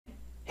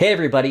Hey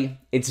everybody,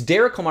 it's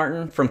Derek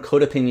Martin from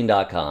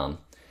CodeOpinion.com.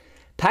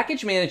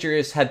 Package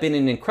managers have been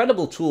an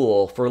incredible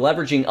tool for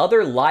leveraging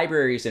other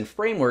libraries and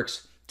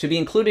frameworks to be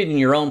included in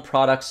your own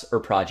products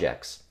or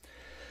projects.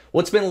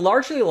 What's been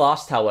largely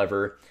lost,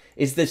 however,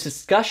 is this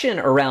discussion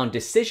around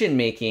decision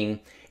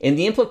making and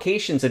the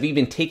implications of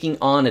even taking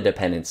on a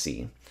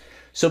dependency.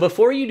 So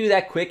before you do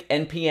that quick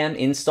npm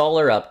install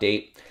or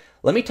update,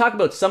 let me talk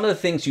about some of the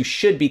things you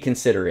should be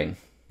considering.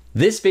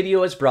 This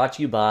video is brought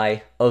to you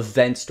by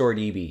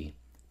EventStoreDB,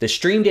 the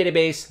stream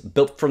database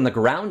built from the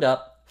ground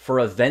up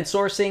for event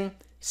sourcing,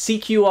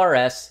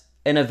 CQRS,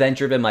 and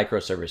event-driven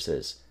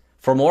microservices.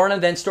 For more on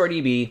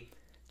EventStoreDB,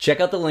 check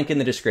out the link in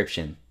the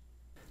description.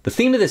 The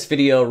theme of this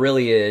video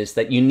really is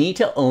that you need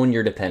to own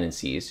your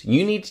dependencies.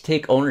 You need to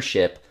take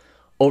ownership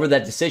over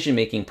that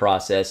decision-making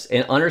process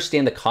and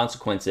understand the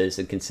consequences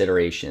and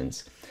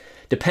considerations.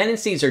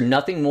 Dependencies are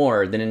nothing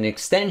more than an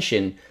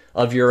extension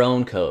of your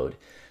own code.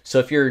 So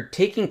if you're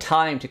taking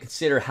time to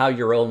consider how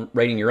you're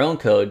writing your own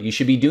code, you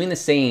should be doing the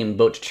same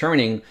about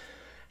determining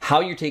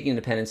how you're taking a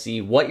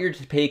dependency, what you're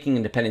taking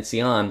a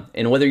dependency on,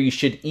 and whether you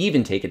should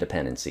even take a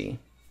dependency.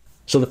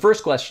 So the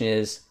first question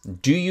is,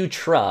 do you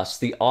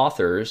trust the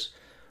authors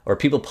or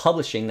people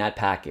publishing that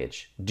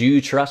package? Do you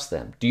trust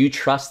them? Do you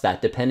trust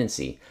that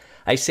dependency?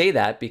 I say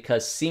that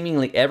because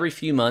seemingly every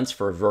few months,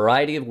 for a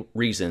variety of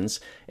reasons,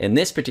 in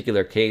this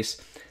particular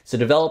case, it's a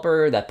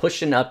developer that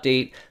pushed an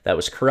update that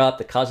was corrupt,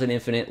 that caused an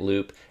infinite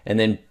loop, and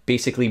then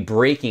basically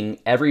breaking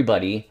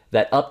everybody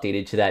that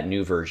updated to that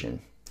new version.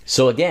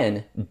 So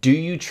again, do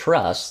you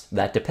trust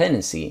that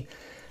dependency?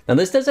 Now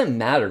this doesn't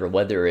matter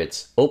whether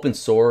it's open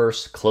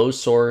source, closed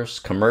source,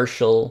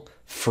 commercial,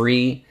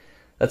 free.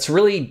 That's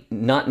really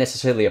not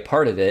necessarily a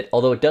part of it,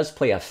 although it does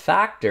play a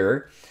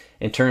factor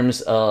in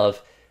terms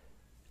of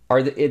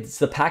it's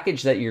the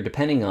package that you're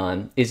depending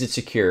on, is it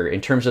secure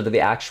in terms of the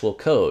actual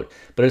code?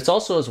 But it's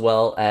also as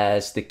well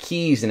as the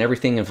keys and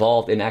everything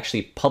involved in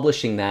actually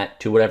publishing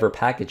that to whatever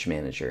package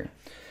manager.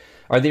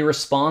 Are they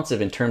responsive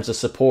in terms of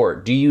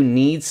support? Do you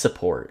need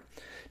support?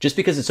 Just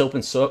because it's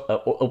open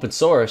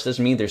source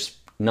doesn't mean there's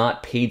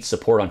not paid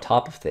support on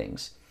top of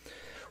things.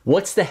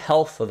 What's the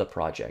health of the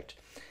project?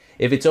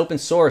 If it's open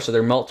source, are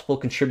there multiple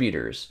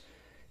contributors?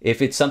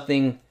 If it's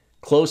something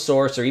closed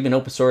source or even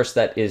open source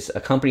that is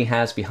a company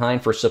has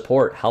behind for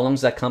support, how long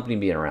has that company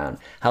been around?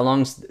 How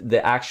long's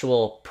the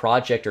actual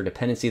project or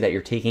dependency that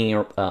you're taking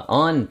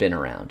on been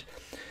around?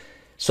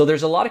 So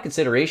there's a lot of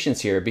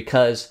considerations here,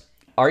 because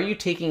are you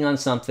taking on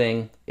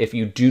something if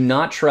you do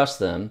not trust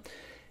them?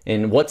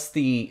 And what's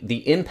the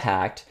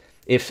impact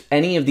if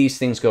any of these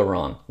things go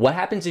wrong? What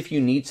happens if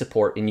you need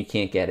support and you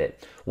can't get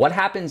it? What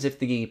happens if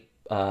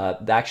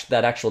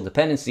that actual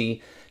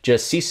dependency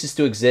just ceases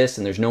to exist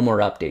and there's no more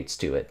updates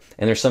to it,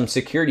 and there's some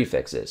security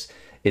fixes?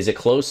 Is it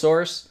closed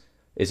source?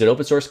 Is it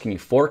open source? Can you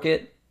fork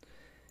it?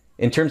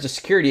 In terms of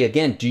security,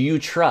 again, do you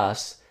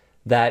trust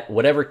that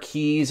whatever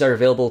keys are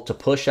available to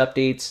push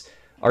updates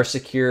are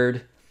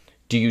secured?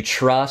 Do you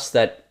trust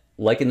that,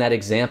 like in that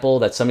example,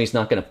 that somebody's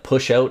not going to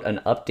push out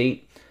an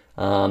update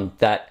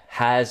that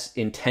has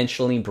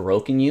intentionally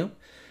broken you?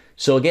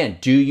 So again,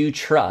 do you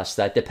trust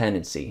that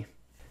dependency?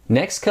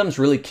 Next comes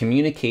really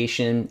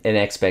communication and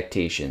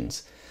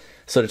expectations.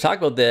 So to talk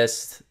about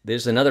this,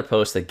 there's another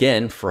post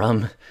again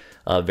from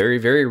very,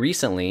 very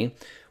recently,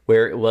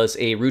 where it was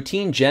a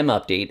routine gem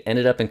update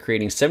ended up in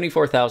creating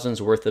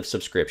 74,000's worth of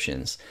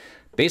subscriptions.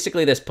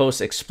 Basically, this post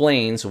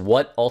explains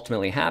what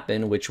ultimately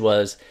happened, which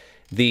was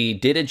they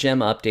did a gem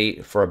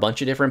update for a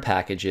bunch of different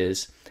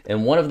packages,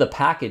 and one of the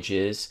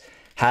packages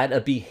had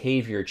a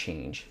behavior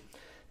change.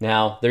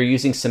 Now, they're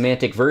using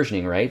semantic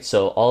versioning, right?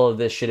 So all of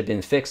this should have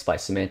been fixed by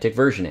semantic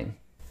versioning.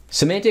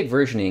 Semantic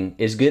versioning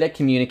is good at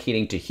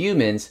communicating to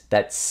humans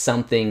that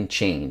something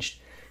changed.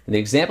 And the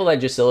example I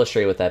just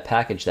illustrated with that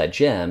package, that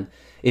gem,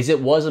 is it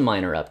was a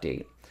minor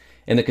update.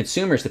 And the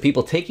consumers, the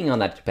people taking on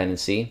that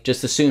dependency,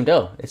 just assumed,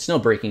 oh, it's no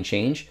breaking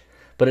change.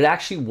 But it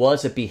actually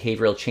was a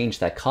behavioral change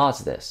that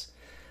caused this.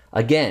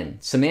 Again,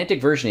 semantic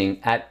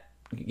versioning,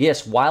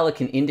 yes, while it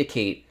can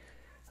indicate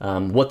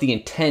what the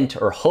intent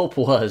or hope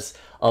was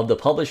of the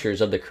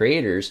publishers, of the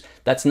creators,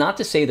 that's not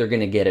to say they're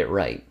going to get it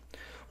right.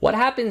 What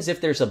happens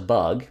if there's a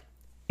bug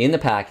in the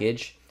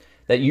package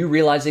that you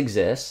realize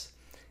exists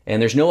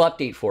and there's no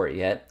update for it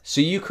yet,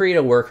 so you create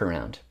a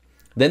workaround?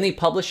 Then they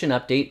publish an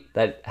update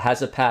that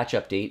has a patch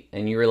update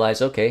and you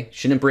realize, okay,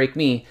 shouldn't break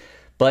me,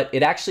 but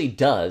it actually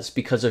does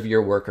because of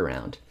your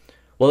workaround.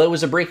 Well, it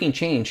was a breaking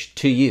change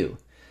to you.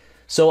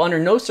 So under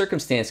no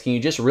circumstance can you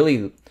just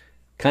really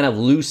kind of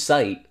lose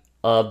sight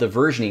of the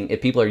versioning if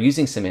people are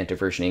using semantic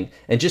versioning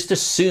and just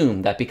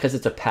assume that because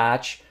it's a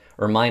patch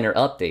or minor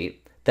update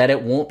that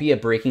it won't be a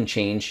breaking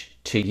change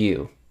to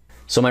you.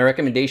 So my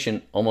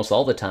recommendation almost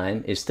all the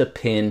time is to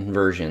pin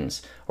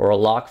versions or a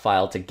lock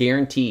file to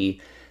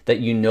guarantee that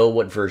you know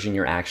what version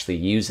you're actually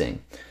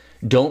using.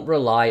 Don't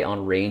rely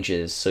on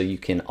ranges so you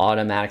can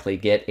automatically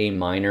get a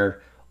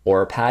minor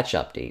or a patch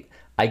update.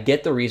 I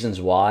get the reasons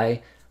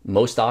why.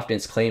 Most often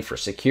it's claimed for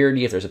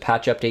security. If there's a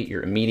patch update,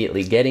 you're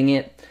immediately getting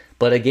it.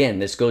 But again,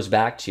 this goes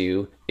back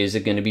to, is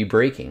it going to be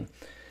breaking?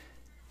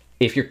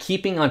 If you're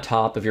keeping on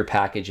top of your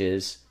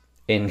packages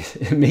and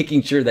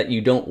making sure that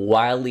you don't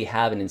wildly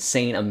have an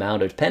insane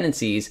amount of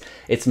dependencies,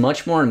 it's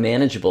much more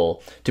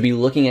manageable to be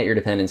looking at your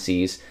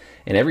dependencies,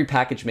 and every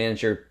package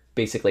manager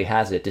basically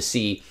has it, to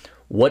see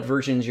what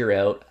versions you're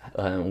out,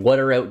 what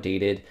are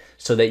outdated,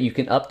 so that you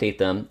can update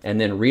them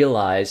and then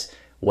realize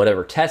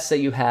whatever tests that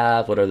you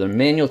have, what other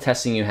manual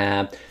testing you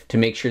have, to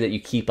make sure that you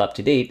keep up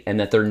to date and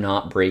that they're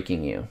not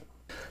breaking you.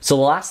 So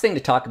the last thing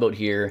to talk about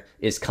here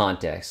is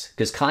context,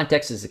 because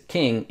context is the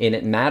king and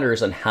it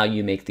matters on how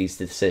you make these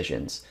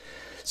decisions.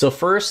 So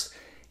first,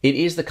 it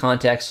is the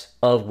context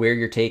of where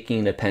you're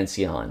taking the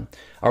dependency on.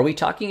 Are we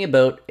talking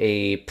about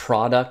a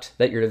product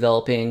that you're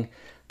developing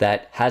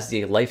that has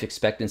the life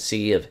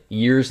expectancy of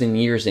years and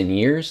years and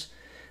years?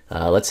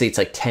 Let's say it's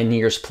like 10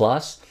 years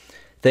plus.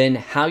 Then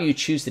how you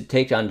choose to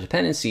take on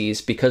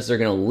dependencies, because they're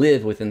going to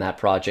live within that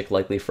project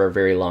likely for a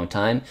very long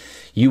time,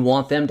 you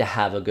want them to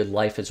have a good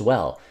life as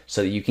well,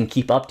 so that you can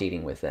keep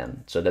updating with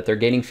them, so that they're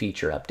getting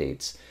feature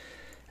updates,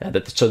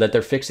 so that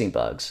they're fixing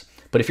bugs.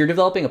 But if you're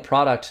developing a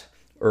product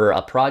or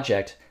a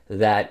project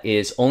that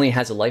only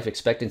has a life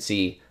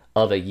expectancy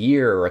of a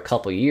year or a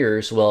couple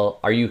years, well,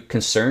 are you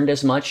concerned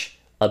as much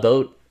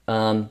about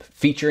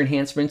feature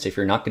enhancements if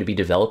you're not going to be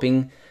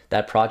developing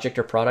that project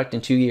or product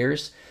in 2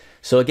 years?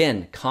 So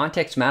again,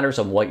 context matters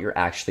on what you're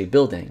actually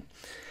building.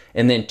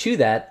 And then to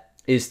that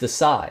is the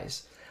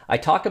size. I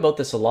talk about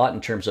this a lot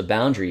in terms of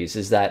boundaries,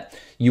 is that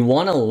you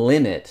want to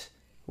limit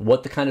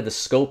what the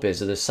scope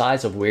is, or the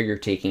size of where you're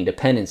taking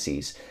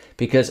dependencies.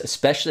 Because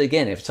especially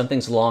again, if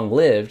something's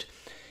long-lived,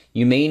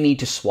 you may need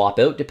to swap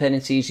out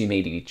dependencies, you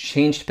may need to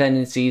change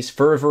dependencies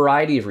for a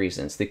variety of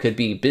reasons. They could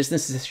be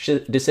business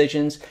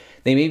decisions,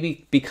 they may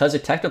be because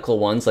of technical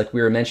ones, like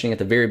we were mentioning at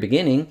the very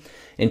beginning,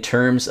 in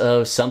terms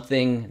of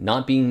something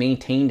not being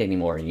maintained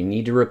anymore, you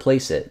need to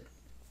replace it.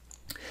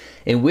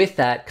 And with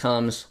that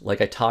comes,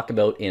 like I talk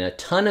about in a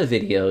ton of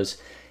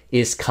videos,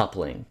 is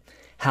coupling.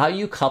 How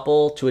you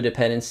couple to a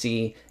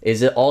dependency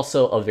is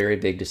also a very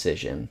big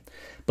decision.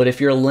 But if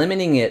you're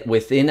limiting it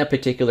within a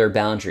particular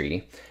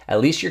boundary,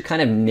 at least you're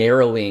kind of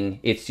narrowing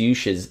its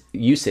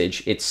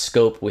usage, its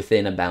scope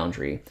within a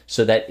boundary,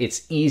 so that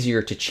it's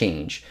easier to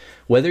change.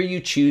 Whether you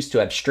choose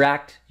to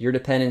abstract your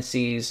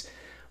dependencies,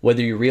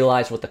 whether you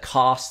realize what the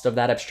cost of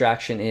that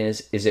abstraction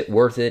is it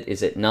worth it,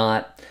 is it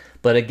not?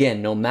 But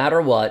again, no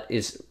matter what,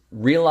 is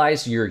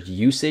realize your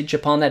usage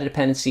upon that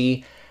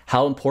dependency,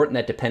 how important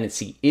that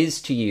dependency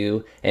is to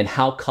you, and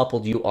how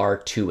coupled you are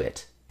to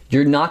it.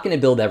 You're not going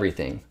to build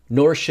everything,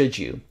 nor should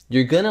you.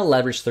 You're going to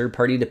leverage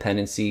third-party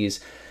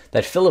dependencies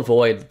that fill a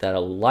void that a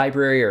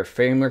library or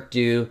framework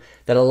do,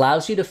 that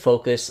allows you to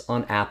focus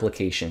on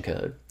application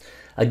code.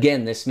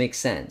 Again, this makes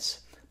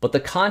sense, but the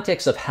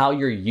context of how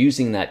you're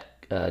using that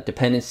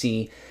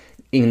dependency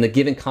in the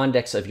given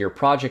context of your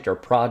project or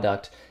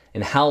product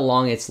and how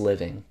long it's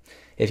living.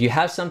 If you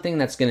have something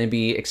that's going to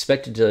be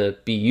expected to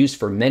be used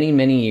for many,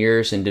 many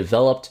years and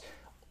developed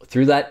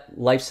through that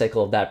life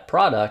cycle of that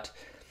product,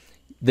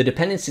 the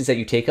dependencies that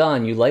you take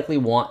on, you likely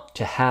want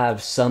to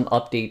have some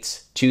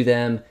updates to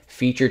them,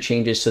 feature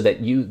changes, so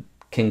that you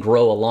can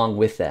grow along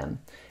with them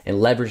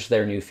and leverage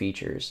their new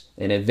features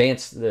and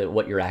advance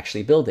what you're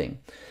actually building.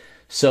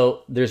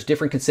 So there's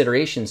different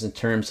considerations in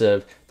terms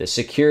of the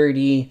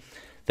security,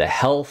 the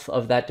health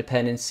of that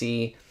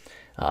dependency,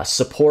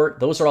 support.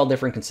 Those are all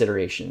different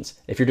considerations.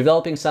 If you're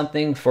developing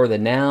something for the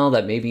now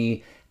that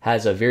maybe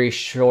has a very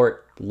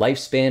short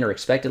lifespan or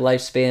expected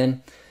lifespan,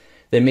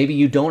 then maybe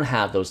you don't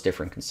have those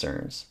different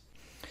concerns.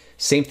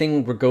 Same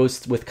thing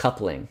goes with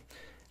coupling.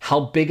 How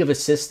big of a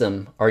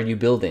system are you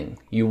building?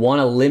 You want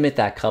to limit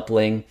that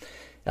coupling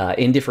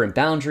in different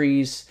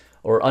boundaries,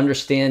 or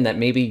understand that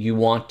maybe you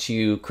want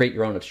to create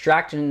your own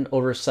abstraction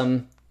over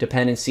some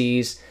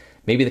dependencies.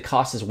 Maybe the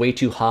cost is way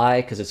too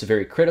high because it's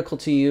very critical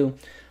to you.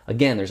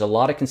 Again, there's a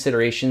lot of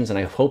considerations, and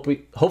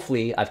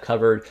hopefully I've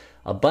covered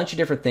a bunch of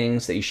different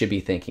things that you should be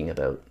thinking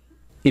about.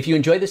 If you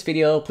enjoyed this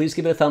video, please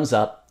give it a thumbs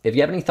up. If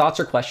you have any thoughts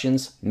or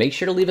questions, make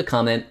sure to leave a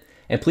comment,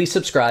 and please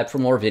subscribe for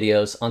more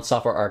videos on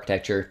software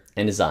architecture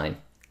and design.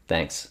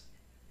 Thanks.